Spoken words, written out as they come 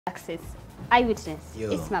Olaxes eyewitness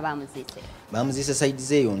Isma bamuzise side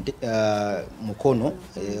zeyo mukono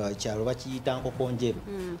kyalo bakiyita nkokonjeru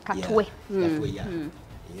katwe ya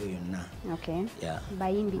eyo yonna okay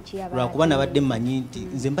bayimbi ki aba lwakuba nabadde manyi nti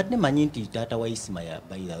nze mbadde manyi nti taata wa Isma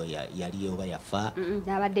yali oba yafa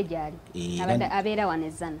nabadde gyali nabadde abeera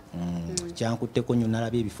wanezana kyankutteko nnyo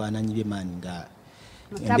nalabye ebifaananyi bye maani nga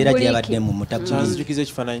embeera gye yabadde mu nzijukiza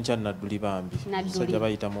ekifaananyi kya Nadduli bambi musajja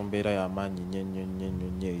bayita mu mbeera y'amaanyi nnyo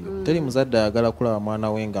eyo teri muzadde ayagala kulaba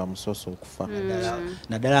mwana we ng'amusoose okufa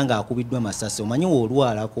naddala ng'akubiddwa masasi omanyi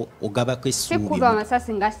woolwalako ogabako essuubi sikuba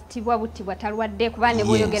amasasi ng'asitibwa buttibwa talwadde kuba ne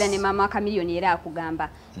bw'oyogera ne maama Kamiliyoni era akugamba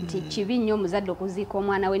nti kibi nnyo omuzadde okuziika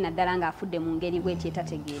omwana we naddala ng'afudde mu ngeri bw'eti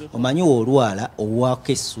etategeereka omanyi woolwala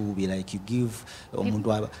owako essuubi like you give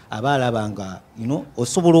omuntu aba alaba nga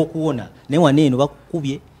osobola okuwona naye wano eno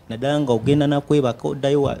bakukubye naddala nga ogenda nakwebaka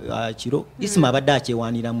oddayo kiro Isma abadde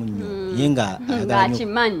akyewaaniramu nnyo ye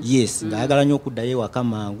ng'ayagala nnyo okuddayo ewaka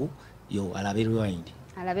mangu yo alabe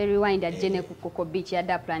rewind ajje ne ku Coco Beach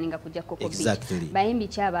yadde planning kujja Coco Beach bayimbi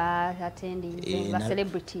ki aba attending ba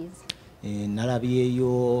celebrities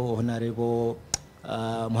nalabyeyo honorable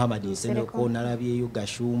Muhammad Nseneko nalabyeyo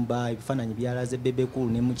Gashumba ebifaananyi byalaze Bebe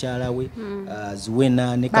Cool ne mukyala we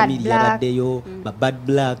Zuwena ne Kamili yabaddeyo ba Bad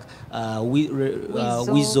Black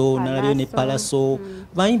Wizo nalabyeyo ne Palaso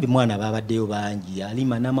bayimbi mwana babaddeyo bangi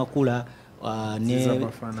Alima n'amakula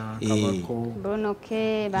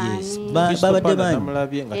Bonoke bani babadde bangi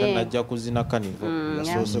namulabye nga tanajja kuzina kanivo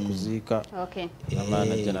yasoose kuziika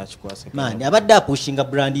amaana ajja n'akikwasa maani abadde apushinga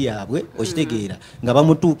brand yaabwe okitegeera nga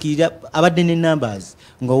bamutuukirira abadde ne numbers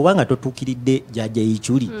nga oba nga totuukiridde jjajja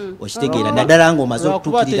yikyuli okitegeera naddala ng'omaze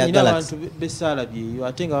okutuukirira Galaxy besaalabyeyo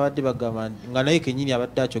ate nga babadde bagamba nga naye kennyini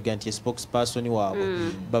abadde akyogera nti spokesperson waabwe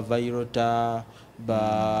bavairota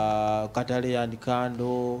ba Katale and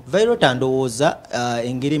Kando Vairota ndowooza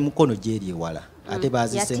engeri mukono gyeri ewala ate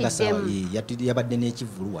bazisenga sawa yabadde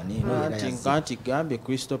n'ekivuluwa nti gambye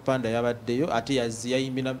Crystal Panda yabaddeyo ate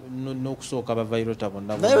yayimbi n'okusooka ba Vairota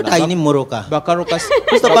bonna Vairota ayina mmoroka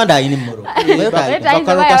Crystal Panda ayina mmoroka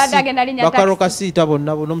bakaroka siita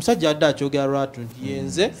bonna omusajja adde akyogera lwatu nti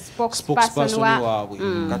yenze spokesperson waabwe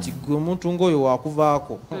kati gwe omuntu ng'oyo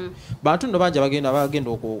wakuvaako bantu nno bangi bagenda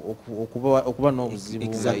okuba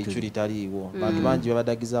n'obuzibu nga ekyo litaliiwo bantu bangi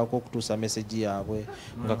babadagizaako okutuusa meseji yaabwe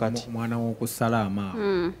nga kati mwana w'okusala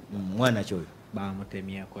mwana kyoyo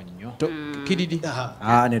bamutemyeko nnyo kididi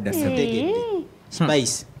nedda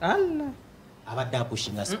Spice abadde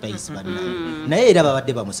apushinga Spice naye era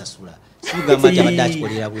babadde bamusasula sigamba nti abadde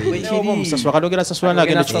akikolera bwemusasula kadogera sasula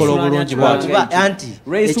nagenda kikola obulungi anti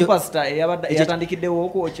eyatandikiddewo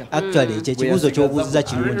okwokya actually ekyo ekibuuzo ky'obuuziza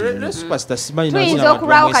kirungi tuyinza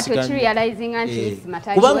okulwawo kati okirealizinga nti Isma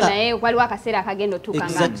taliwo naye waliwo akaseera akagenda otuuka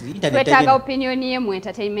nga twetaaga opinion ye mu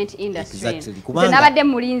entertainment industry nze nabadde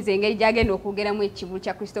mulinze engeri gyagenda okwogeramu ekivulu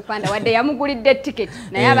kya Crystal Panda wadde yamugulidde ticket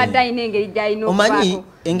naye abadde alina engeri gyalina omanyi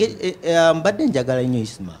mbadde njagala nnyo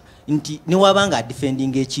Isma nti newabanga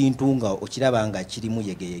adifendinga ekintu nga okiraba nga kirimu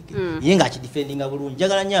yegeyege ye nga akidifendinga bulungi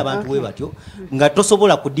njagala nnyo abantu we batyo nga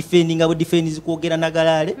tosobola kudifendinga budifendizi kwogera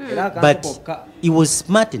nagalale but he was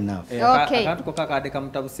smart enough akantu kokka kadde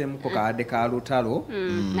kamutabuseemuko kadde ka lutalo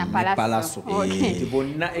na Palaso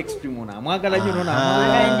bonna extreme namwagala nnyo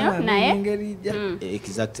naye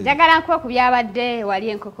exactly njagala nkuba ku byabadde wali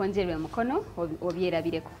enkoko njerwe mukono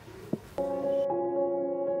obyerabireko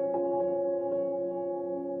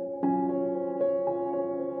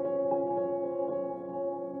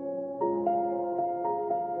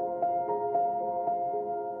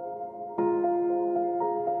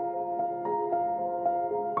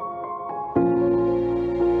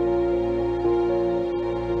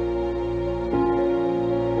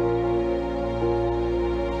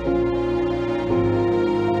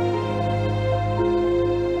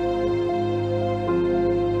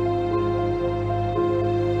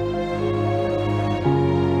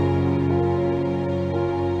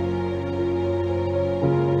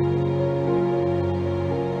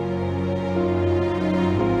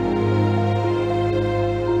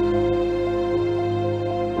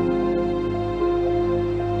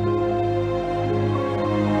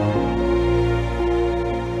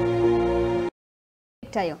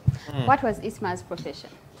What was Isma's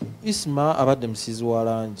profession? Isma abadde musizi wa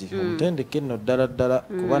langi omutendeke nno ddala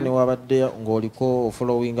kuba ne wabadde ng'oliko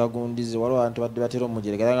followinga gundizi waliwo abantu badde batera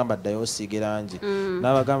omujeregera gamba ddayo osiige langi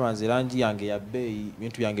n'abagamba nze langi yange ya bbeeyi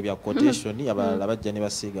bintu byange bya quotation abalala bajja ne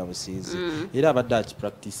basiiga busiizi era abadde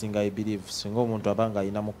akipracticinga I believe singa omuntu abanga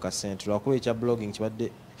ayinamu kasente lwakuba ekya blogging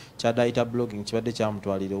kibadde kyadayita blogging kibadde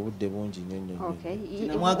kyamutwalira obudde bungi nnyo nnyo.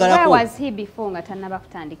 Where was he before nga tannaba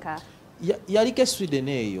kutandika? yaliko Sweden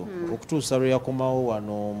eyo okutuusa lwe yakomawo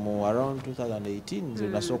wano mu around 2018 nze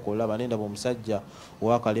nasooka olaba nendaba omusajja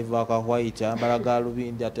owakalevu aka white ayambala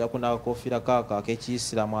galubindi ate ako n'akakofiira kaaka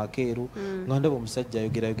ak'ekiyisiramu akeeru nga ndaba omusajja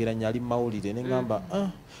ayogerayogera nnyo ali mu mawulire ne ngamba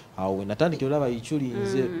awo we natandikira olaba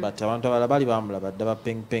yikyulinze but abantu abalala bali bamulaba dda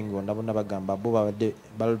bapengpeng bonna bonna bagamba bo babadde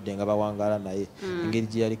baludde nga bawangaala naye engeri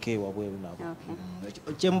gye yaliko ewabweru nabo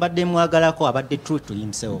kyembadde mwagalako abadde true to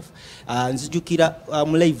himself. Nzijukira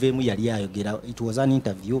mu live emu yali ayogera, it was an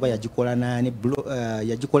interview oba yagikola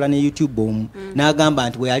ne YouTube n'agamba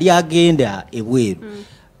nti bwe yali agenda ebweru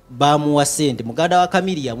bamuwa ssente, muganda wa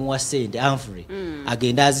Kamiri yamuwa ssente Humphrey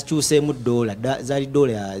agenda azikyuseemu $2 zaali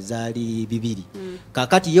 2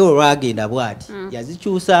 kakati ye olwagenda bwati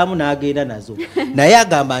yazikyusaamu n'agenda nazo naye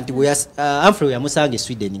agamba nti Humphrey yamusanga e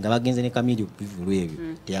Sweden nga bagenze ne Kamiri okuvulu ebyo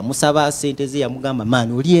teyamusaba ssente ze, yamugamba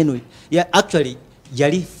man oli eno actually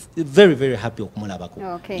yali very very happy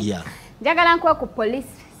okumulabako. Njagala nkuwa ku police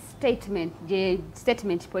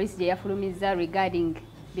statement police gye yafulumiza regarding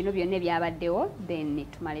bino byonna ebyabaddewo then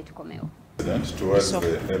tumale tukomewo. Towards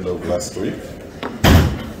the end of last week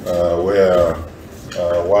where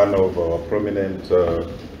one of our prominent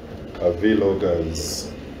vloggers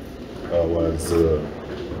was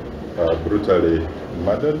brutally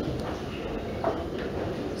murdered.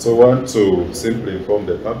 So I want to simply inform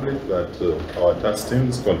the public that our task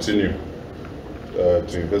teams continue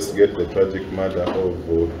to investigate the tragic murder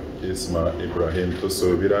of Isma Ibrahim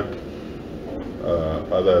Tusubira.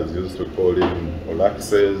 Others used to call him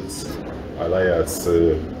Olaxes, alias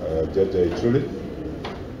Jaja Ichuli.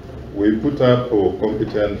 We put up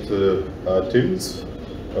competent teams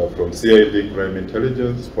from CID, Crime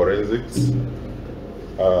Intelligence, Forensics,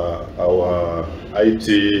 our IT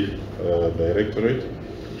Directorate,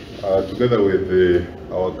 together with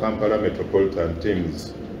our Kampala Metropolitan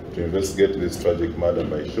teams to investigate this tragic murder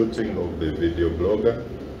by shooting of the video blogger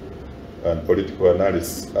and political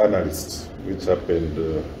analyst which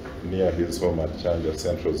happened near his home at Chanja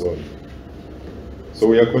Central Zone. So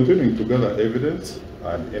we are continuing to gather evidence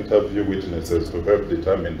and interview witnesses to help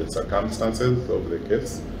determine the circumstances of the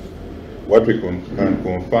case. What we can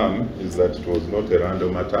confirm is that it was not a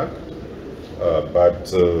random attack,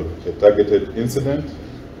 but a targeted incident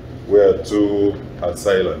where 2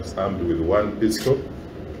 assailants armed with 1 pistol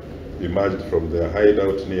emerged from their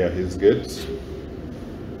hideout near his gate,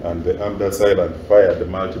 and the armed assailant fired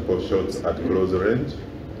multiple shots at close range,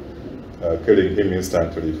 killing him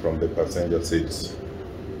instantly from the passenger seat.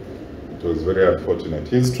 It was very unfortunate.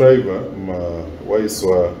 His driver,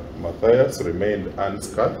 Waiswa Matthias, remained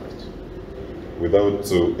unscathed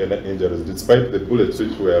without any injuries, despite the bullets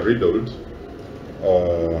which were riddled,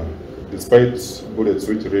 the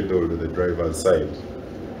driver's side.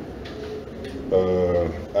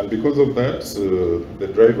 And because of that, the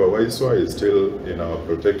driver Waiswa is still in our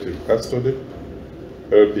protective custody,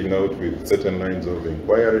 helping out with certain lines of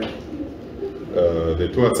inquiry. The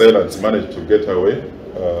 2 assailants managed to get away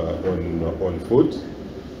on foot.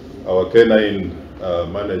 Our canine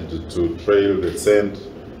managed to trail the scent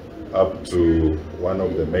up to one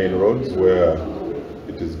of the main roads where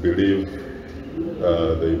it is believed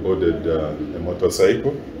they boarded a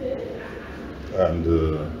motorcycle and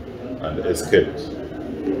escaped.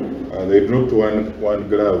 They dropped one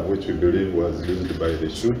glove which we believe was used by the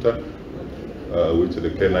shooter, which the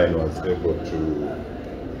canine was able to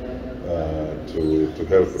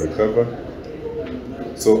help recover.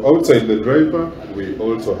 So outside the driver, we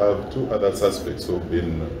also have 2 other suspects who've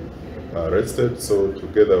been arrested. So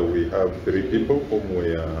together we have 3 people whom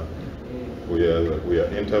we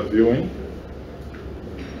are interviewing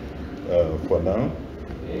for now.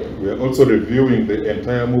 We are also reviewing the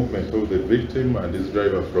entire movement of the victim and his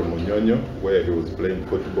driver from Munyonyo, where he was playing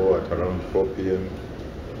football at around 4 p.m.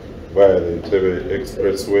 via the Entebbe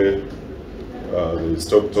Expressway. They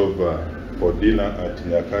stopped over for dinner at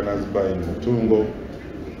Nyakana's bar in Mutungo,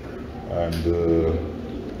 and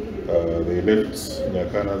they left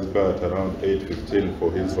Nyakana's bar at around 8:15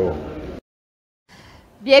 for his home.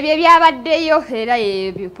 Byebye byabaddeyo era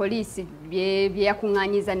poliisi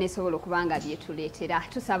byeyakuŋŋaanyiza n'esobola okuba nga byetuleetera.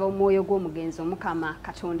 Tusaba omwoyo gw'omugenzi Omukama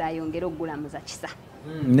Katonda ayongere okugulamuza kisa.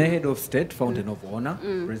 Ne head of state Fountain of Honor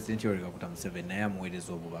President Yoweri Kaguta Museveni naye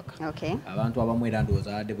amuweereza obubaka. Abantu abamu era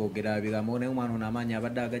ndowooza abadde boogera ebigambo naye omwana ono amaanyi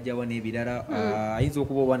abadde agajjawo n'ebirala ayinza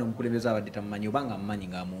okuba oba n'omukulembeze abadde tamumanyi oba nga amumanyi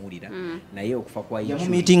ng'amuwulira naye okufa kwa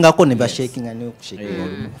yamumiitingako ne bashakinga ne okushakinga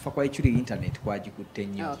okufa kwa Ichuli internet kwagikutte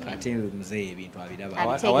nnyo ate muzeeyo ebintu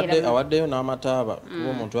abiraba awaddeyo n'amataaba kuba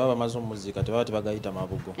omuntu aba amaze omuzika tebaba tebagayita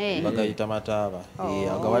mabugo bagayita mataaba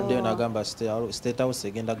agawaddeyo n'agamba state house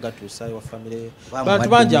egenda gatuusa ewa famire abantu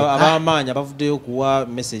bangi ab'amaanyi abavuddeyo okuwa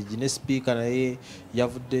message ne speaker naye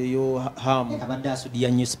yavuddeyo abadde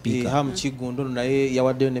asudiya new speaker Ham Kigundo naye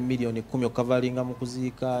yawaddeyo ne million 10 okavalinga mu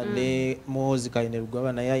kuziika ne Mozi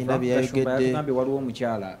Kainerugaba naye ayina byayogedde tugambe waliwo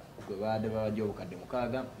omukyala baade babajja obukadde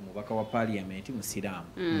mukaaga mubaka wa parliament musiraamu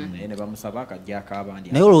naye ne bamusaba akajja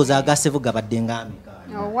akabandi naye olowooza agasevu gabadde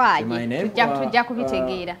tujja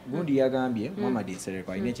kubitegeera gundi yagambye Muhammad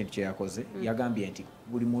Nsereko alina ekintu kye yakoze yagambye nti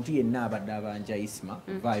buli muntu yenna abadde abanja Isma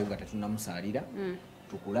vaayo nga tetunnamusaalira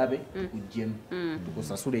tukulabe tukujjemu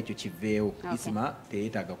tukusasula ekyo kiveewo Isma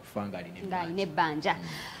teyeetaaga kufa ng'alina ebbanja.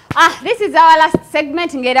 This is our last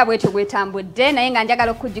segment ngera bwetyo gwetambudde naye nga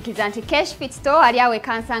njagala okujjukiza nti Cash Fit Store ali awe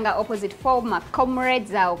kansanga opposite former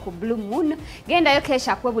comrades awo ku Blue Moon. Gendayo Cash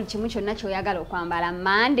akuwe buli kimu kyonna ky'oyagala okwambala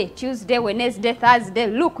Monday, Tuesday, Wednesday, Thursday,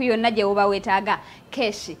 look yonna gye woba weetaaga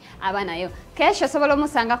Cash aba nayo. Cash osobola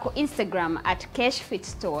omusanga ku Instagram @Cash Fit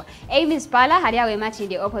Store. Amy's Parlor ali awe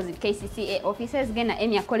Matindi opposite KCCA offices. Genda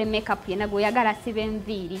Amy akole makeup yenna gw'oyagala sibe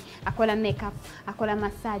enviiri, akola makeup, akola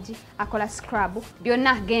massage, akola scrub,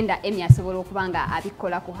 byonna genda Amy asobola okubanga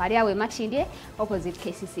abikola ku hali awe Matindi opposite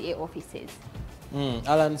KCCA offices.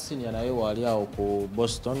 Alan Senior naye wali awo ku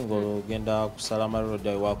Boston ng'ogenda kusala Road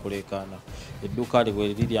wakulekana edduuka libwe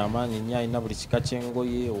liri amaanyi nnyo alina buli kika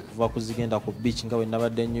ky'engoye okuva kuzigenda ku beach nga bwe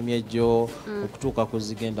nabadde nnyumya ejjo okutuuka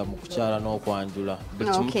kuzigenda mu kukyala n'okwanjula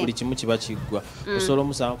buli kimu kiba kiggwa osobola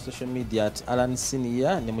omusanga ku social media at Alan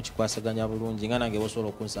Senior ne mukikwasaganya bulungi nga nange bosobola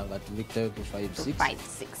okunsanga at Victor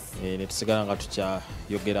 256 ne tusigala nga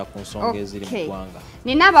tukyayogera ku nsonga eziri mu ggwanga.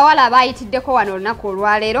 Nina abawala abayitiddeko wano olunaku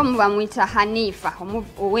olwaleero muba mwita Hanifa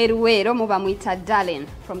oweruweero muba mwita Darlene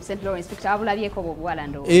from St. Lawrence Victor abulabyeko obuwala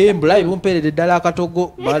ndowooza mbulayi bumpeeredde ddala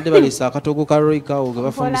akatogo baadde baleesa akatogo ka Royco ge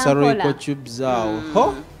bafumisa Royco tubes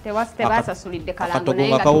awo tebasasulidde kalango naye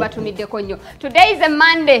nga tubatumiddeko nnyo. Today is a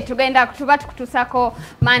Monday tuba tukutusako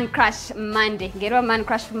Man Crush Monday ngero Man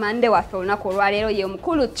Crush Monday waffe olunaku olwaleero ye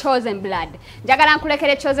omukulu Chosen Blood. Njagala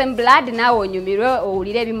nkulekere Chosen Blood naawe onyumirwe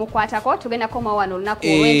owulire ebimukwatako tugendako wano olunaku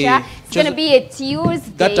olw'enkya. It's going to be a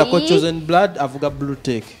Tuesday. Gattako Chosen Blood avuga Blue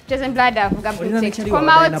Tech. Chosen Blood avuga Blue Tech. Come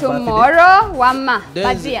out tomorrow wamma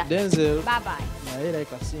Bazia. Denzel. Bye bye. Naye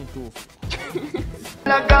like a scene too.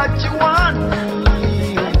 I got you one.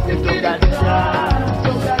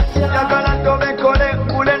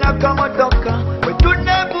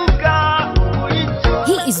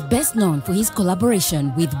 He is best known for his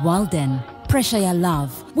collaboration with Walden, Pressure Your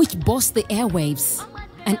Love, which bossed the airwaves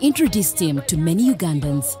and introduced him to many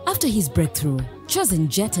Ugandans. After his breakthrough, Chosen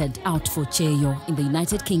jetted out for Cheyo in the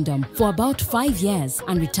United Kingdom for about 5 years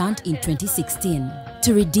and returned in 2016.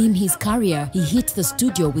 To redeem his career, he hit the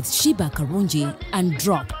studio with Shiba Karungi and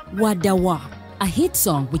dropped Wadawa, a hit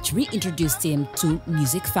song which reintroduced him to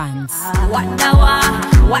music fans.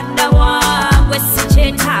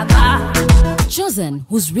 Chosen,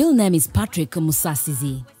 whose real name is Patrick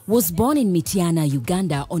Musasizi, was born in Mityana,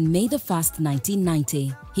 Uganda on May the 1st,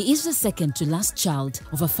 1990. He is the second to last child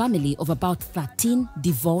of a family of about 13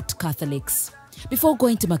 devout Catholics. Before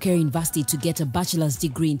going to Makerere University to get a bachelor's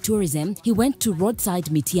degree in tourism, he went to Roadside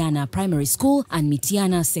Mityana Primary School and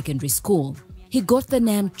Mityana Secondary School. He got the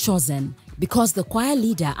name Chosen because the choir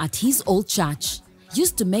leader at his old church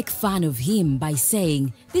used to make fun of him by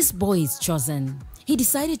saying, "This boy is chosen." He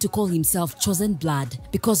decided to call himself Chosen Blood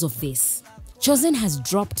because of this. Chosen has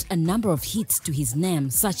dropped a number of hits to his name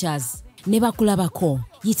such as Nebakulabako,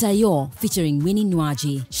 Yitayo featuring Winnie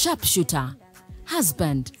Nwaji, Sharpshooter,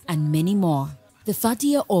 Husband, and many more. The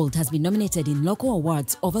 30-year-old has been nominated in local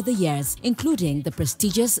awards over the years, including the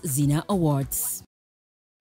prestigious Zina Awards.